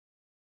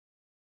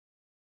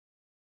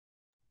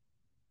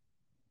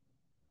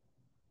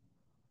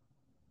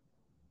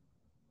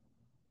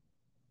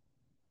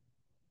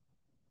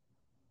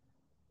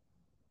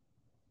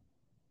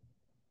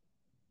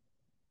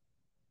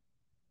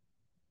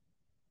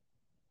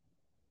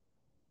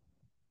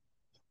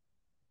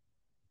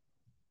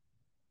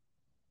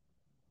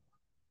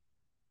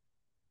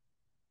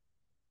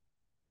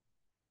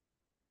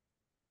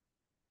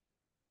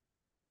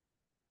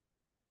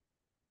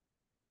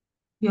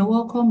You're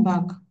welcome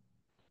back.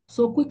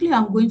 So quickly,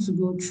 I'm going to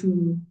go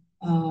through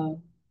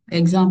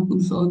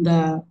examples on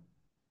the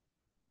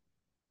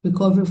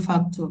recovery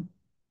factor.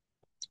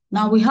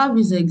 Now we have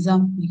this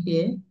example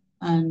here,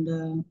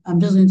 and I'm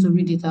just going to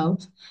read it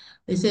out.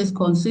 It says,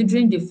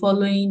 considering the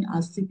following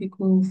as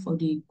typical for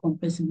the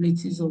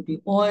compressibilities of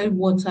the oil,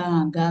 water,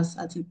 and gas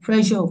at a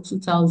pressure of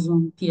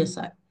 2000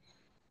 psi.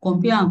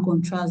 Compare and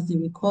contrast the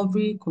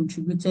recovery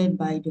contributed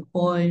by the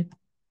oil,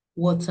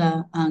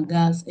 water, and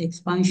gas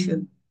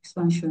expansion.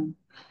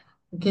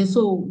 Okay,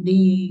 so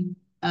the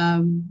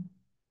um,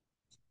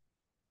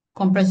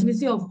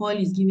 compressibility of oil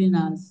is given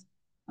as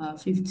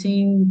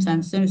 15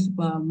 times 10 to the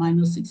power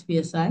minus 6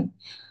 psi.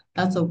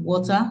 That of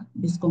water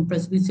is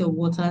compressibility of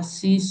water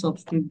C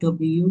subscript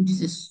W.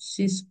 This is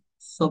C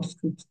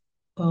subscript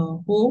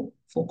O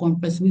for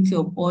compressibility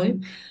of oil.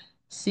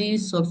 C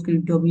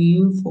subscript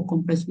W for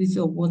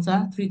compressibility of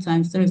water, 3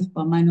 times 10 to the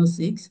power minus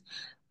 6.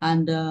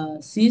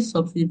 And C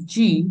subscript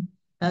G,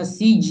 that's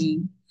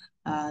Cg,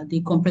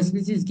 the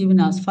compressibility is given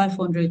as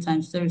 500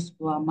 times 10 to the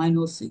power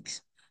minus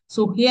 6.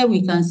 So here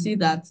we can see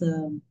that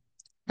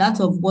that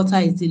of water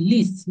is the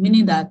least,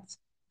 meaning that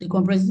the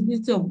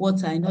compressibility of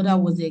water, in other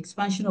words, the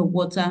expansion of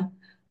water,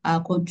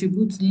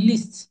 contributes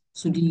least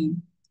to the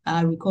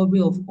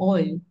recovery of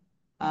oil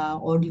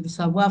or the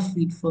reservoir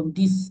fluid from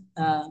this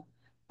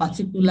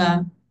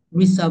particular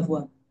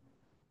reservoir.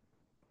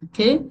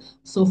 Okay,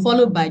 so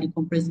followed by the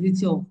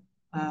compressibility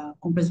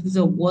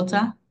of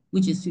water,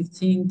 which is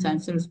 15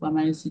 times 10 to the power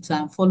minus 6,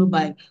 and followed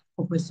by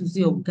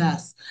compressibility of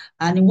gas.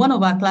 And in one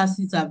of our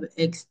classes, I've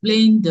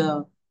explained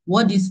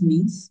what this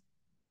means.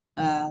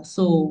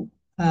 So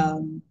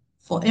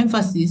for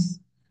emphasis,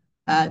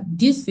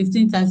 this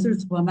 15 times 10 to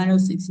the power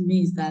minus 6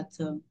 means that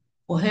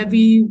for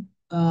every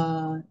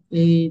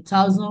a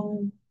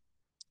thousand,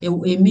 a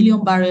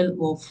million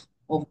barrel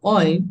of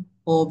oil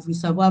of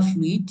reservoir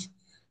fluid,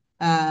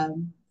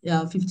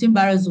 15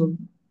 barrels of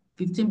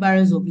 15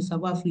 barrels of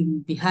reservoir fluid will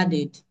be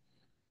added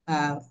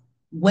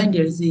when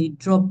there is a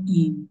drop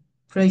in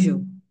pressure.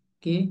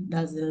 Okay,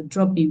 that's a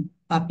drop in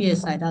per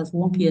psi. That's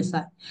 1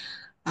 psi.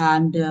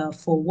 And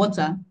for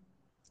water,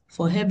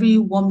 for every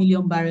 1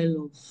 million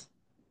barrel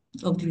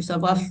of the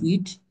reservoir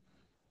fluid,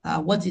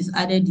 what is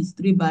added is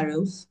 3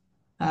 barrels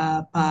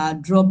per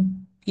drop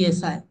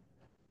psi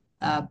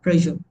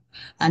pressure.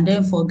 And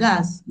then for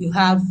gas, you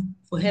have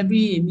for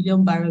every a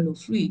million barrel of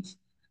fluid,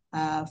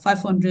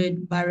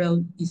 500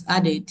 barrel is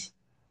added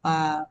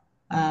uh,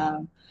 uh,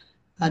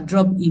 a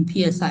drop in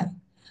psi.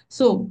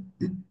 So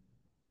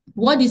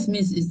what this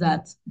means is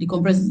that the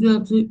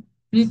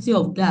compressibility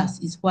of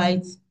gas is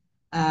quite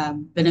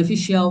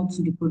beneficial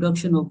to the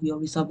production of your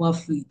reservoir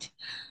fluid.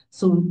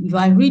 So if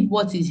I read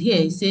what is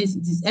here, it says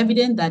it is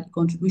evident that the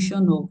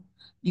contribution of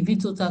the V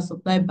total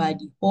supplied by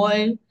the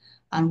oil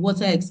and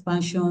water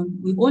expansion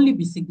will only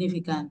be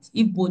significant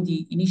if both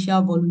the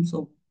initial volumes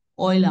of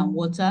oil and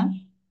water,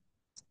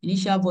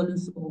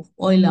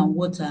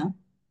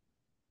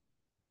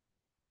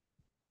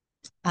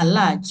 are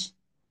large.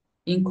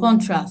 In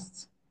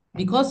contrast,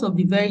 because of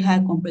the very high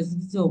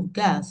compressibility of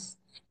gas,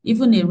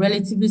 even a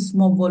relatively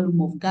small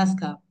volume of gas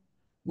cap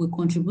will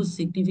contribute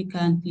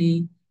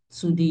significantly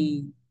to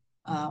the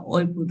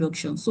oil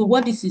production. So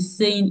what this is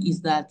saying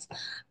is that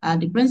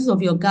the presence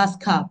of your gas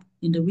cap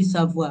in the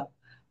reservoir,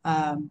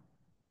 um,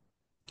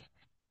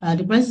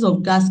 the presence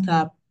of gas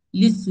cap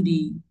leads to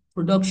the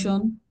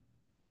production,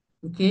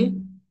 okay,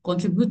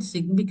 contributes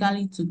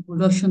significantly to the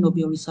production of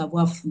your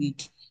reservoir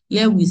fluid.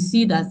 Here we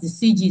see that the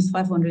CG is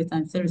 500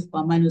 times 10 to the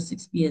power minus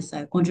 6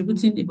 psi,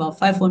 contributing about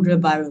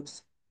 500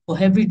 barrels for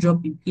every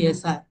drop in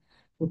psi.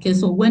 Okay,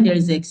 so when there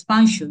is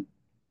expansion,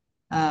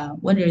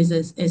 when there is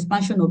an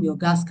expansion of your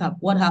gas cap,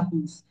 what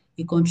happens?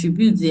 It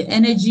contributes, the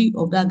energy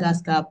of that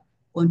gas cap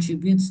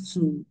contributes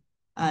to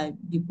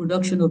the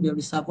production of your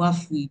reservoir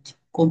fluid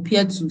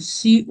compared to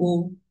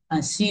CO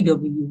and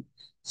CW.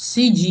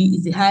 CG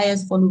is the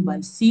highest, followed by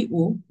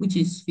CO, which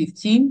is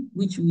 15,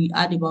 which we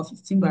add about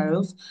 15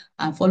 barrels,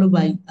 and followed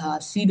by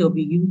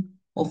CW,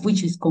 of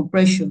which is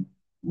compression.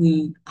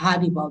 We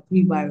add about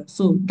 3 barrels.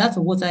 So that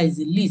of water is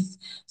the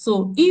least.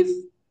 So if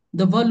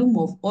the volume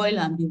of oil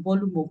and the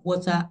volume of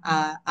water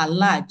are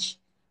large.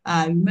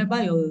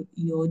 Remember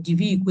your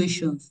DV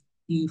equations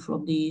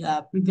from the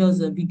previous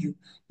video,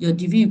 your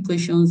DV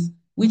equations,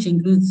 which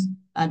includes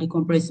the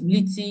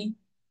compressibilities,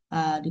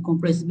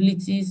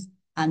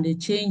 and the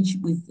change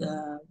with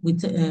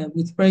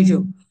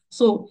pressure.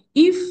 So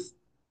if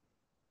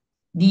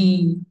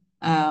the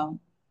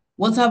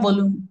water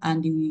volume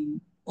and the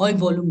oil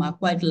volume are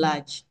quite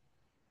large,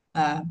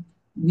 uh,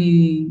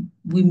 we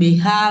may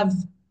have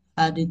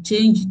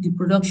the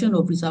production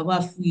of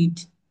reservoir fluid,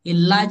 a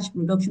large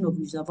production of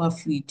reservoir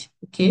fluid,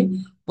 okay?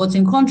 But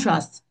in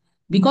contrast,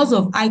 because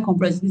of high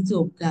compressibility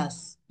of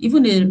gas,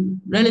 even a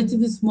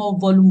relatively small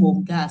volume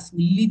of gas will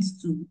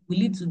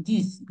lead to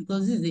this,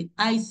 because this is a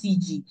high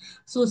CG.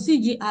 So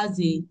CG has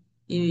a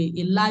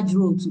large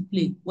role to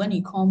play when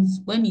it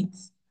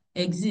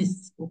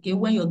exists, okay,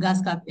 when your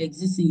gas cap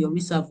exists in your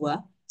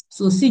reservoir.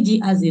 So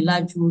CG has a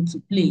large role to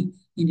play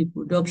in the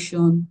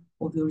production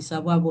of your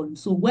reservoir volume.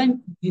 So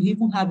when you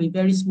even have a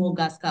very small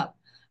gas cap,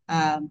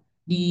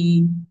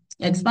 the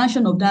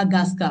expansion of that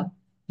gas cap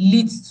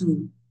leads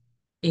to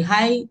a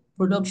high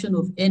production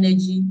of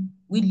energy,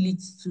 which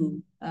leads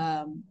to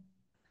uh,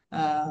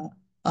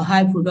 a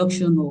high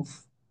production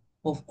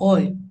of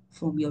oil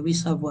from your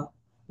reservoir,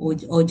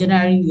 or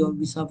generating your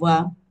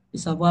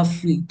reservoir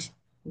fluid.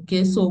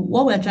 Okay, so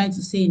what we're trying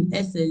to say in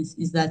essence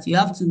is that you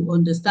have to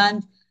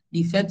understand the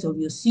effect of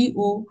your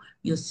CO,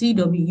 your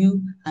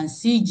CW, and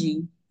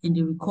CG in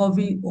the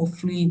recovery of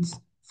fluids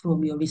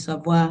from your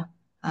reservoir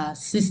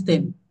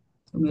system,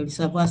 from your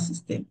reservoir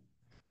system.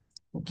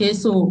 Okay,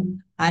 so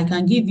I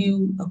can give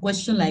you a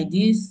question like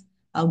this.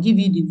 I'll give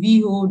you the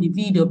VO, the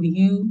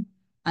VW,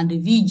 and the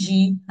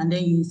VG, and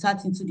then you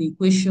insert into the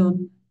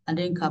equation and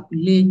then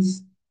calculate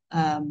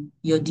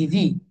your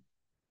DV,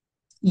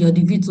 your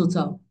DV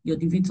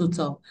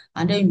total.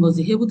 And then you must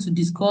be able to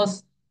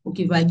discuss,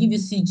 okay, if I give you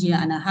CG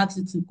and I ask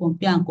you to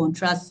compare and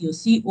contrast your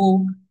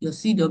CO, your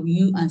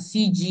CW, and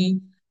CG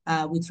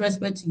with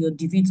respect to your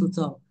DV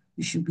total,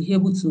 you should be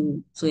able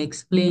to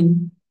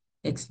explain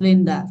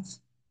that.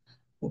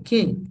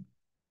 Okay.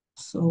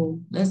 So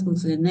let's go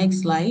to the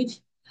next slide.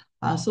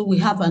 So we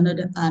have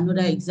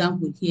another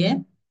example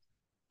here.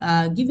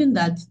 Given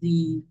that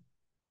the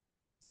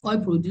oil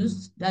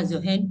produced, that's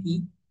your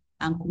NP,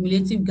 and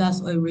cumulative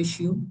gas oil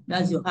ratio,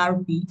 that's your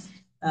RP,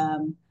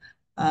 um,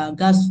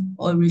 gas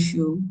oil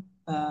ratio,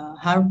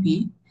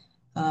 RP,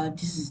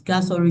 this is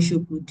gas oil ratio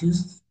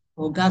produced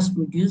or gas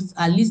produced,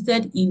 are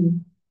listed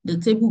in the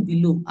table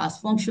below as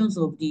functions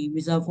of the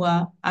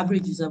reservoir,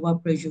 average reservoir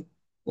pressure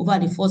over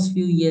the first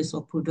few years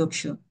of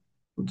production.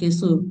 Okay,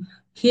 so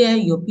here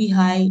your P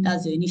high,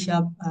 that's your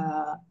initial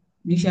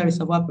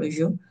reservoir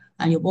pressure,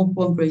 and your bulk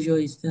pump pressure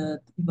is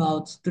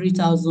about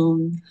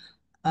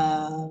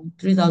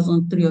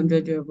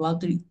 3,300,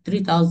 about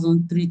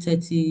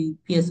 3,330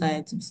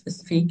 psi to be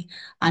specific,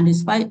 and the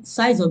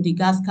size of the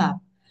gas cap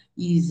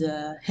is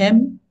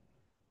hem,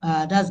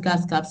 that's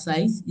gas cap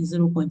size is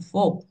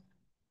 0.4.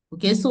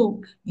 Okay,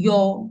 so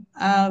your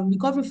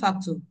recovery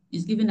factor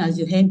is given as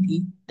your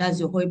NP, that's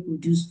your oil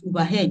produced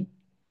over N.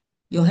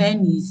 Your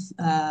N is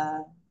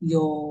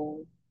your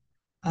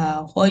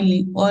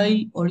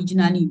oil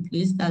originally in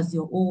place, that's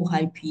your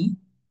OIP.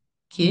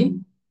 Okay,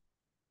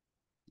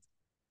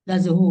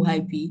 that's the whole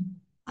IP,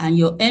 and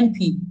your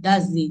NP,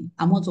 that's the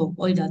amount of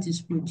oil that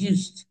is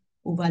produced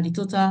over the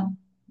total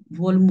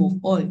volume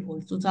of oil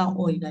or total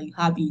oil that you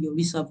have in your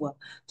reservoir.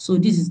 So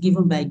this is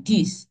given by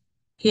this.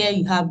 Here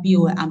you have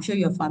BO. I'm sure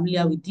you're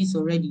familiar with this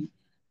already.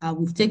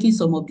 We've taken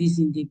some of these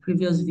in the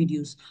previous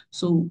videos.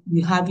 So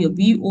you have your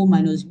BO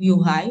minus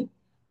BO high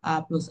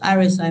plus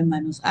RSI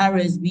minus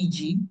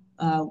RSBG,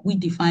 which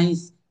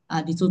defines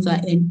the total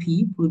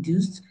NP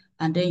produced.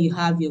 And then you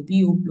have your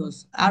BO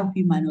plus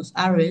RP minus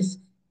RS.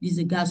 This is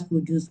the gas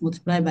produced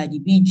multiplied by the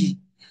BG.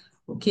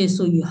 Okay,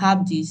 so you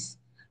have this.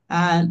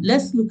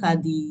 Let's look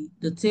at the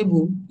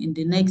table in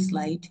the next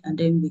slide, and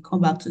then we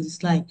come back to the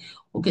slide.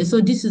 Okay,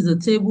 so this is the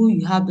table.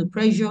 You have the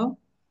pressure.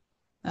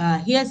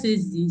 Here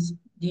says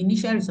the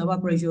initial reservoir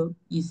pressure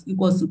is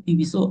equals to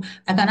PV. So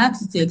I can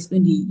ask you to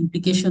explain the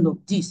implication of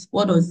this.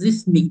 What does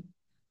this mean?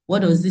 What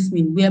does this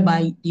mean?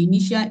 Whereby the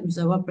initial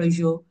reservoir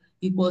pressure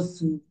equals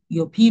to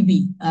your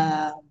PV,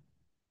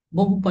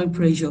 bubble point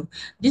pressure.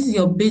 This is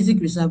your basic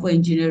reservoir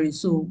engineering.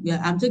 So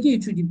yeah, I'm taking you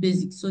through the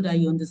basics so that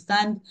you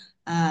understand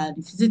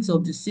the physics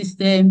of the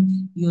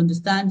system. You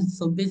understand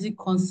some basic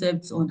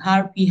concepts on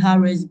RP,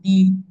 RS,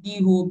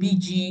 BO,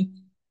 BG,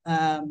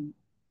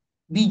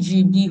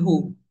 BG,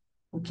 BO.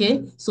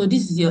 Okay, so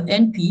this is your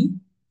NP,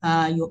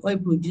 your oil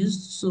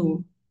produced.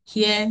 So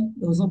here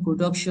there was no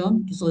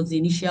production. This was the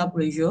initial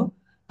pressure.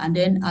 And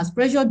then as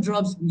pressure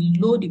drops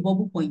below the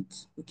bubble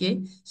point,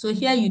 okay, so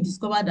here you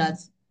discover that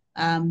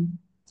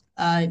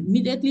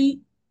immediately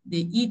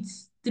they hit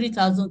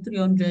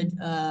 3,300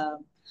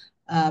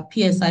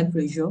 psi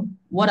pressure.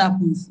 What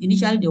happens?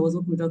 Initially, there was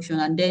no production,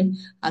 and then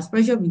as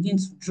pressure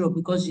begins to drop,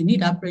 because you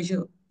need that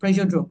pressure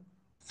drop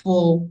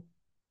for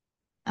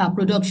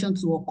production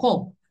to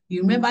occur.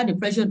 You remember the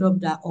pressure drop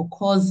that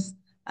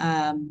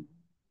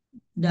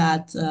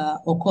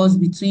occurs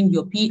between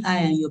your PI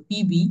and your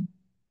PB,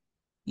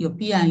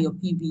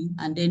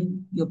 and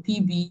then your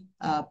PB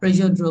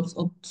pressure drops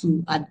up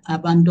to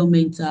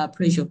abandonment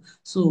pressure.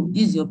 So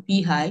this is your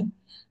P high,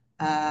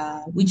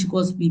 which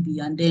equals PB,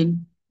 and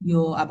then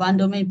your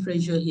abandonment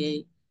pressure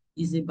here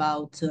is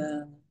about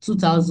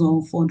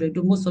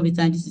 2,400. Most of the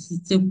time, this is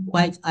still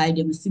quite high.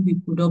 There will still be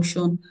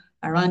production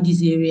around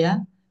this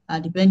area,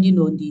 depending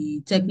on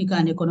the technical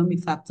and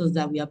economic factors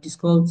that we have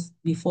discussed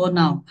before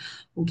now.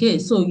 Okay,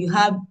 so you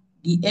have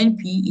the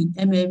NP in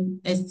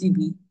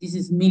MMSTB. This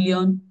is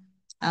million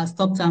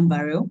stock tank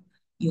barrel.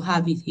 You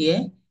have it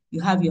here.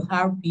 You have your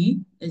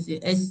RP, as the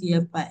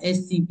SCF per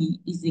STB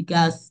is the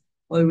gas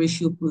oil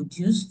ratio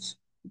produced.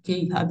 Okay,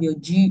 you have your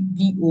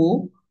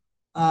GBO.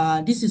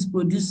 This is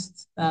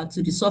produced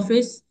to the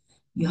surface.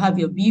 You have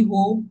your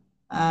BO,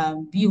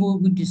 BO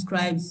which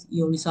describes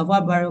your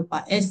reservoir barrel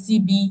per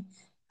STB.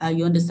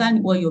 You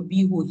understand what your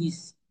BO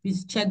is.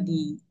 Please check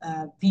the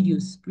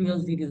videos,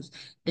 previous videos.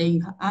 Then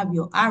you have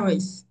your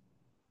RS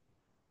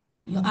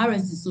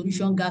is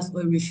solution gas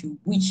oil ratio,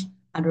 which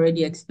I'd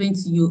already explained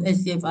to you,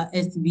 SCF and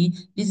STB.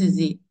 This is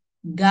a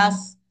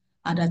gas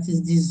that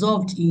is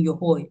dissolved in your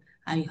oil.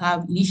 And you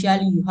have,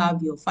 initially, you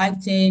have your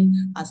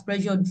 510, as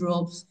pressure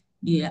drops,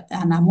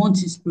 an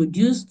amount is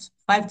produced,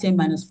 510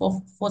 minus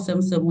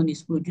 477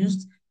 is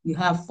produced, you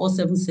have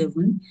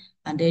 477,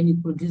 and then you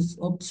produce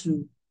up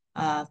to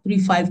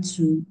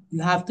 352.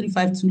 You have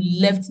 352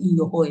 left in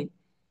your oil.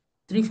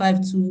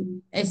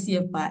 352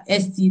 SCF per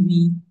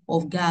STB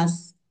of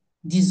gas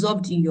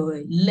dissolved in your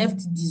oil,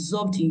 left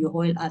dissolved in your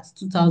oil at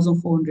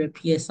 2,400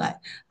 psi.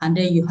 And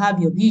then you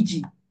have your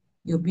BG,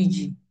 your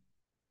BG,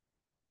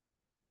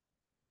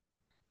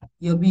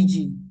 your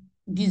BG.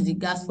 This is the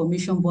gas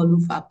formation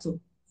volume factor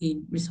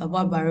in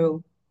reservoir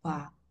barrel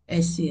per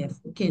SCF.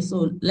 Okay,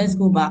 so let's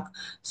go back.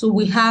 So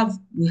we have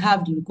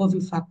the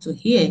recovery factor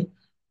here,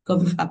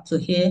 recovery factor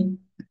here.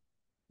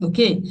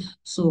 Okay,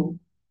 so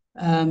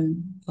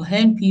your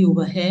NP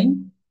over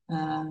N,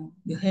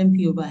 your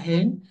NP over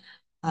N,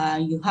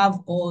 you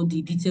have all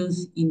the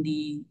details in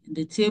the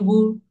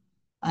table,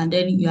 and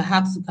then you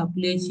have to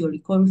calculate your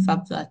recovery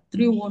factor at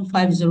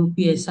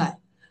 3150 psi.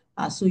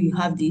 So you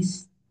have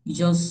this, you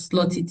just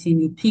slot it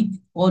in, you pick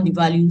all the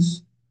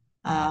values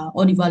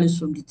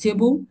from the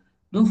table.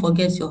 Don't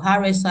forget your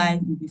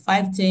RSI will be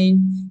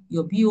 510,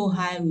 your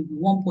BOI will be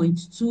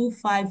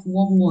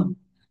 1.2511.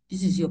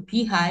 This is your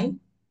P high.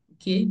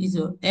 Okay, this is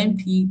your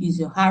NP, this is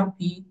your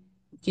RP.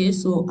 Okay,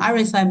 so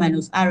RSI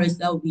minus RS,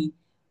 that will be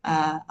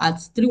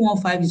at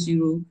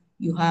 3150,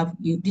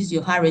 this is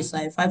your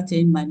RSI,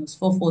 510 minus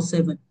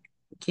 447.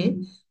 Okay,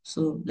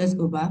 so let's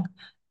go back.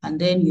 And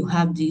then you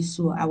have this.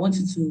 So I want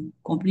you to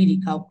complete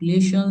the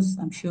calculations.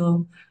 I'm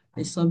sure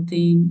there's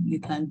something you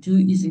can do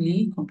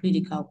easily. Complete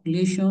the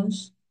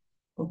calculations,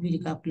 complete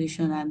the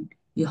calculation, and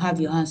you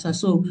have your answer.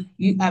 So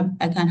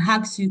I can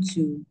ask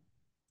you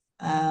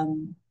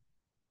um,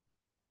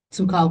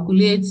 to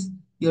calculate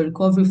your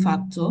recovery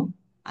factor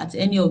at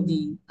any of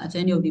the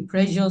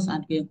pressures,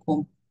 and then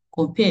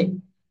compare.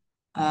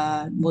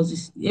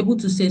 Was able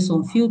to say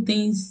some few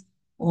things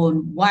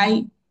on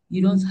why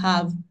you don't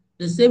have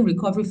the same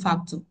recovery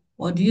factor,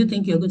 or do you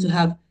think you're going to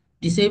have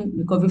the same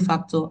recovery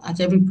factor at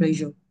every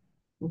pressure?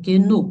 Okay,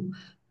 no.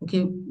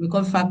 Okay,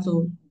 recovery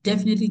factor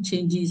definitely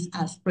changes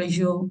as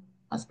pressure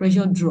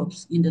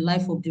drops in the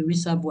life of the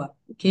reservoir.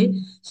 Okay,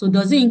 so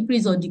does it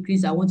increase or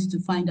decrease? I want you to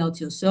find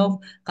out yourself.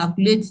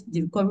 Calculate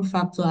the recovery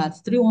factor at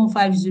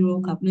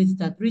 3150, calculate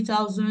it at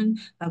 3000,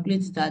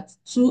 calculate it at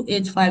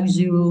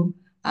 2850,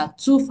 at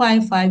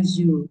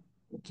 2550.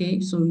 Okay,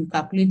 so you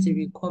calculate the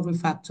recovery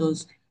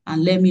factors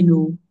and let me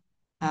know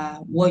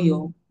what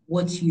your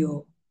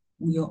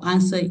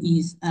answer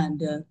is,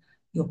 and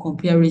your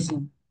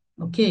comparison.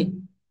 Okay,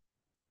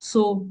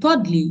 so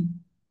thirdly,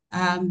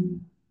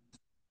 um,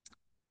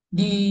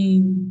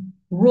 the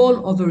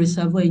role of a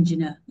reservoir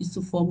engineer is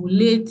to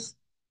formulate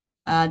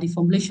the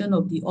formulation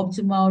of the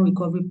optimal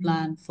recovery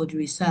plan for the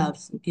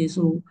reserves. Okay,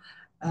 so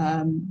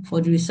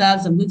for the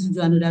reserves, I'm going to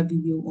do another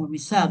video on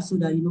reserves so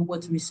that you know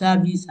what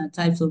reserve is and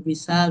types of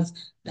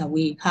reserves that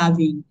we have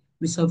in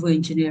reservoir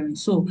engineering.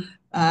 So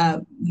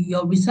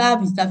your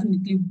reserve is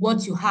definitely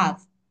what you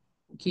have.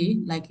 Okay,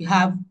 like you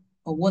have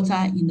a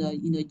water in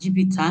a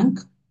GB tank.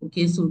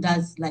 Okay, so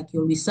that's like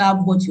your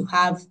reserve, what you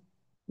have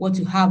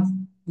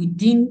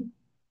within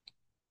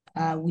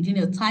within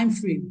a time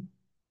frame,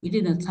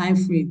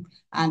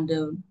 and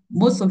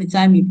most of the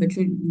time in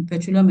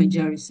petroleum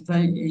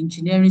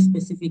engineering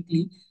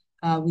specifically,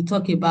 we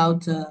talk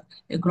about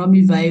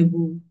economic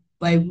viable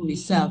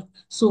reserve.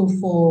 So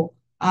for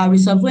a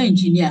reservoir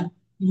engineer,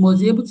 you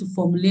must be able to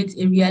formulate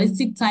a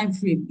realistic time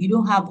frame. You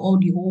don't have all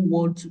the whole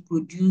world to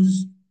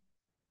produce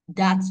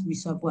that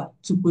reservoir,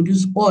 to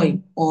produce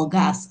oil or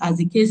gas, as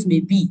the case may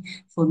be,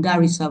 from that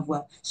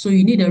reservoir. So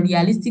you need a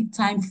realistic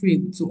time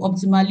frame to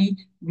optimally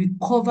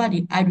recover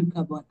the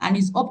hydrocarbon. And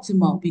it's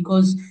optimal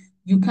because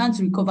you can't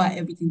recover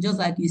everything. Just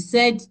like you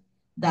said,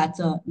 that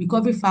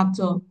recovery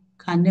factor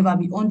can never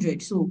be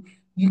 100. So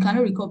you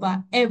cannot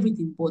recover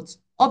everything, but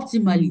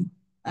optimally,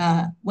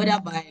 whether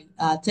by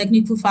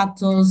technical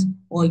factors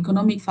or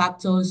economic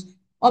factors,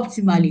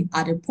 optimally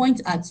at the point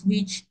at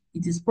which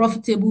it is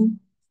profitable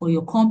for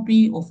your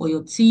company or for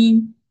your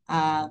team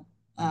um,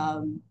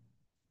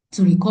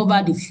 to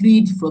recover the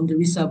fluid from the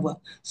reservoir.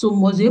 So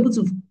we must be able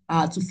to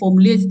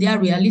formulate their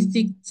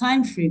realistic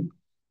time frame,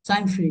 for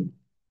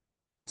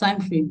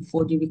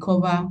the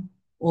recovery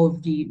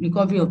of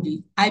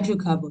the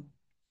hydrocarbon.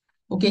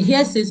 Okay,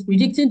 here says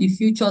predicting the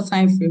future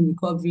time frame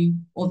recovery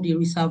of the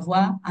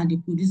reservoir and the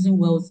producing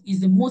wells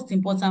is the most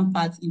important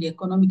part in the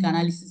economic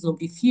analysis of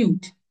the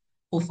field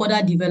for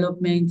further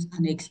development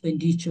and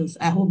expenditures.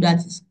 I hope that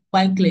is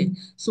quite clear.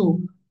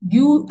 So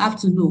you have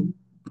to know,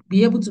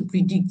 be able to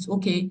predict,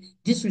 okay,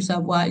 this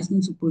reservoir is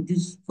going to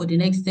produce for the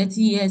next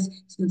 30 years,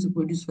 it's going to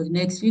produce for the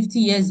next 50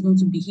 years, it's going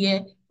to be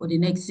here for the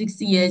next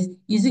 60 years.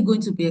 Is it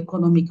going to be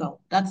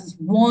economical? That is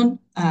one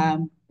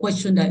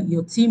question that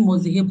your team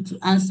must be able to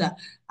answer.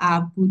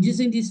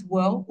 Producing this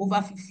well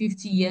over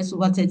 50 years,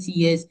 over 30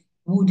 years,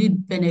 would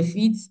it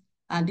benefit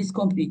this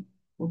company?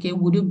 Okay,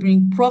 would it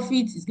bring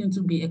profit? It's going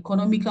to be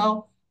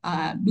economical.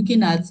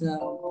 Looking at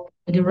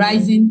the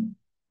rising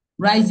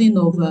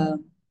of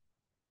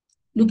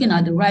looking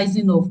at the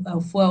rising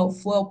of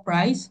fuel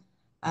price,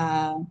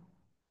 uh,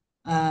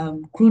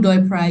 crude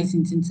oil price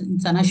in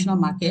international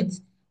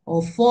markets,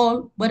 or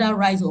fall, whether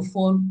rise or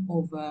fall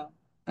of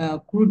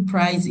crude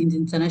price in the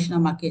international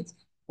market,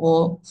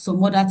 or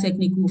some other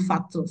technical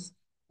factors.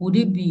 Would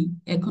it be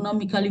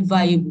economically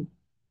viable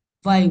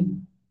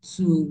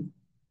to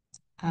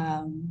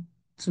um,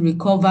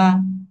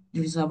 recover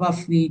the reservoir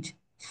fluid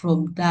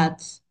from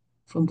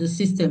from the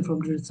system, from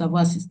the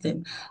reservoir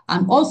system,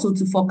 and also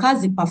to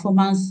forecast the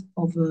performance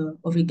of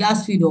a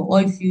gas field or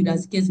oil field,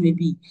 as the case may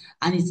be,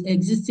 and its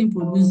existing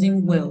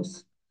producing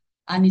wells,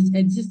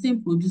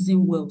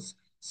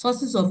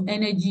 Sources of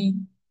energy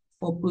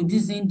for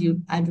producing the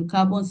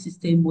hydrocarbon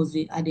system must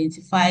be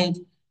identified,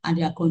 and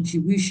their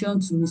contribution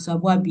to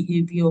reservoir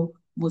behavior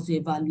must be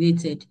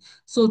evaluated.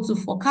 So to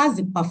forecast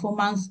the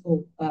performance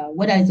of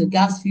whether it's a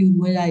gas field,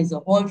 whether it's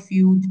an oil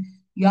field,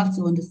 you have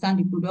to understand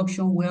the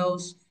production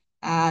wells.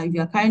 If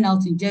you are carrying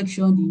out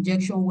injection, the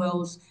injection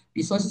wells,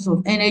 the sources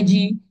of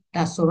energy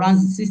that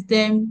surrounds the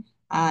system.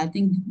 I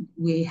think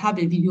we have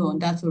a video on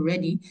that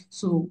already.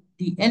 So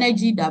the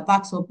energy that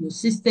backs up your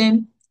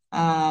system,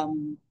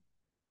 um,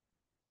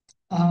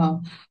 uh,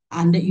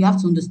 and you have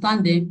to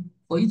understand them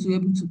for you to be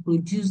able to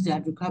produce the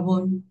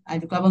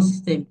hydrocarbon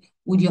system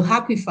with your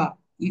aquifer.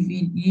 If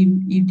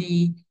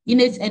the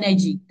innate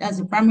energy, that's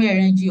the primary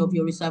energy of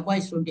your reservoir,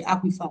 is from the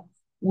aquifer,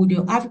 would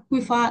your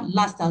aquifer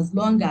last as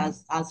long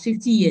as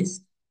 50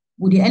 years?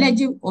 Would the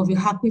energy of your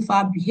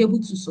aquifer be able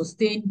to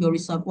sustain your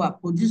reservoir,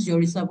 produce your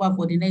reservoir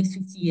for the next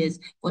 50 years,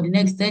 for the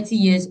next 30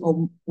 years,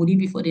 or would it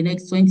be for the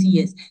next 20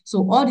 years?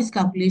 So all these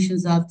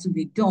calculations have to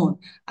be done,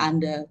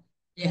 and there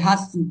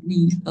has to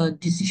be a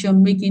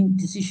making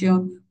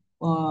decision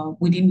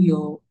within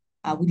your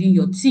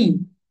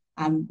team,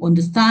 and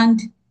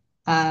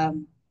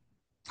um,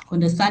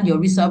 understand your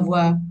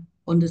reservoir,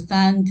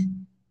 understand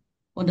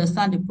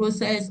understand the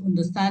process,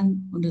 understand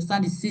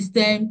the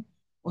system,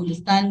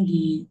 understand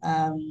the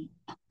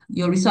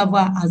your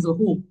reservoir as a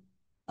whole,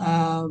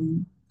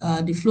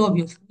 the flow of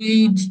your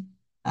fluid,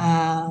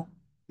 uh,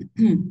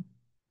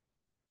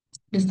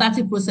 the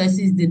static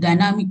processes, the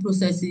dynamic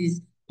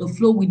processes, the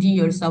flow within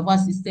your reservoir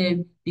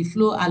system, the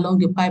flow along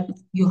the pipe.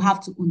 You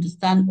have to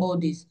understand all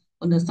this,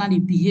 understand the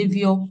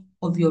behavior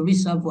of your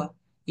reservoir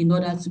in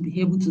order to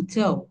be able to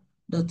tell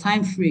the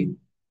time frame.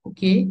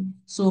 Okay,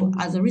 so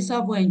as a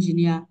reservoir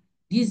engineer,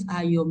 these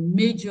are your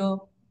major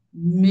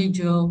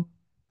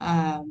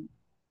um,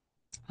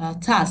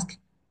 task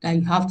that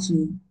you have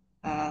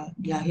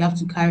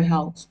to carry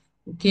out.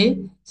 Okay,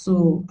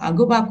 so I'll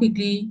go back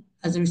quickly.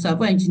 As a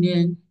reservoir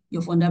engineer,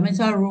 your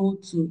fundamental role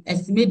to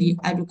estimate the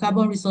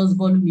hydrocarbon resource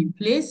volume in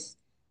place.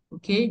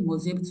 Okay, you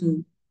must be able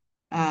to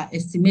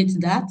estimate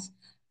that.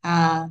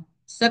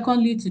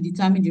 Secondly, to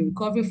determine the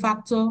recovery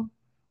factor.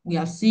 We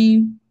have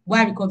seen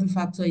why recovery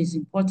factor is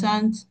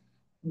important,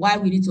 why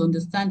we need to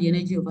understand the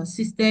energy of our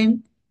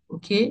system.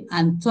 Okay,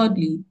 and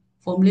thirdly,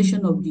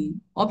 formulation of the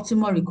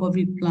optimal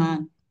recovery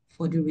plan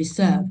for the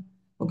reserve.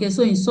 Okay,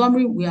 so in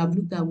summary, we have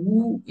looked at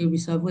who a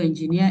reservoir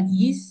engineer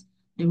is,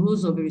 the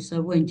roles of a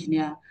reservoir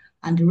engineer,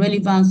 and the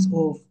relevance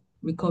of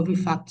recovery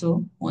factor.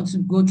 Want to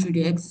go through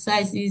the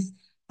exercises,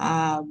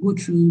 go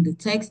through the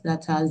text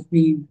that has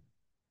been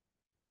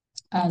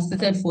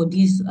stated for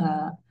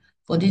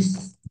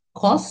this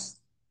course.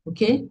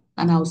 Okay,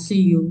 and I'll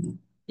see you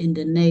in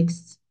the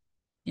next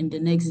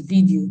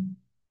video.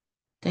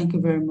 Thank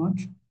you very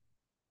much.